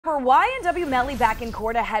Rapper YNW Melly back in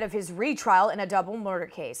court ahead of his retrial in a double murder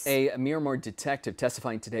case. A Miramar detective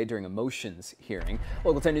testifying today during a motions hearing.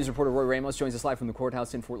 Local 10 News reporter Roy Ramos joins us live from the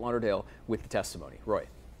courthouse in Fort Lauderdale with the testimony. Roy.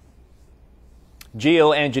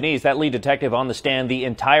 Gio and Janice, that lead detective on the stand the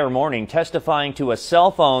entire morning, testifying to a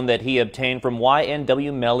cell phone that he obtained from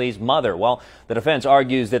YNW Melly's mother. Well, the defense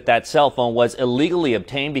argues that that cell phone was illegally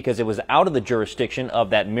obtained because it was out of the jurisdiction of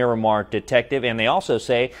that Miramar detective. And they also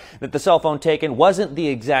say that the cell phone taken wasn't the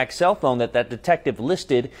exact cell phone that that detective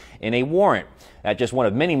listed in a warrant. That's just one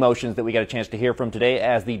of many motions that we got a chance to hear from today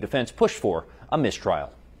as the defense pushed for a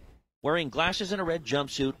mistrial. Wearing glasses and a red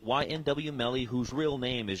jumpsuit, YNW Melly, whose real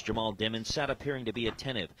name is Jamell, sat appearing to be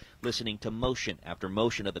attentive, listening to motion after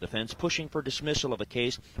motion of the defense, pushing for dismissal of a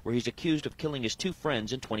case where he's accused of killing his two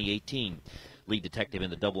friends in 2018. Lead detective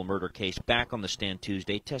in the double murder case back on the stand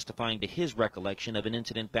Tuesday, testifying to his recollection of an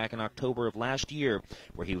incident back in October of last year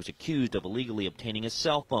where he was accused of illegally obtaining a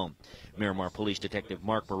cell phone. Miramar Police Detective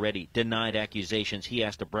Mark Moretti denied accusations he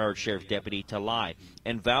asked a Broward Sheriff's deputy to lie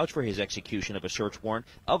and vouched for his execution of a search warrant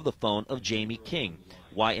of the phone of Jamie King,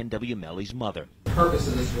 YNW Melly's mother. The purpose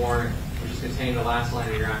of this warrant, which is contained in the last line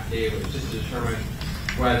of your affidavit, is just to determine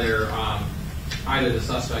whether either the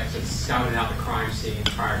suspects had scouted out the crime scene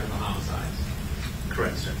prior to the homicides.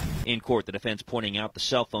 Correct, sir. In court, the defense pointing out the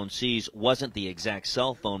cell phone seized wasn't the exact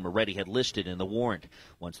cell phone Moretti had listed in the warrant.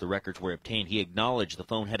 Once the records were obtained, he acknowledged the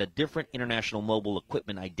phone had a different International Mobile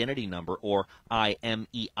Equipment Identity Number, or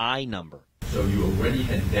IMEI number. So you already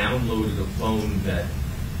had downloaded a phone that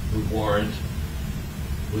the warrant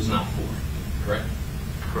was not for, correct?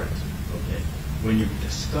 Correct. Okay. When you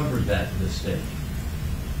discovered that mistake,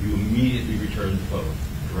 you immediately returned the phone,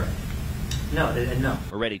 correct? No.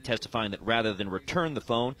 Moretti testifying that rather than return the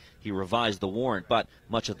phone, he revised the warrant, but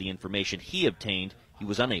much of the information he obtained he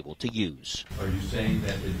was unable to use. Are you saying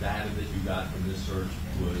that the data that you got from this search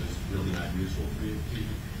was really not useful for you?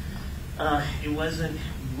 It wasn't.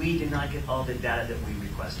 We did not get all the data that we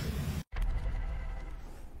requested.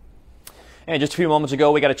 And just a few moments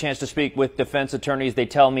ago, we got a chance to speak with defense attorneys. They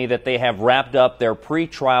tell me that they have wrapped up their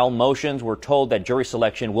pre-trial motions. We're told that jury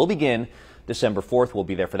selection will begin December 4th. We'll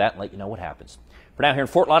be there for that and let you know what happens. For now, here in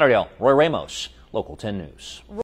Fort Lauderdale, Roy Ramos, Local 10 News.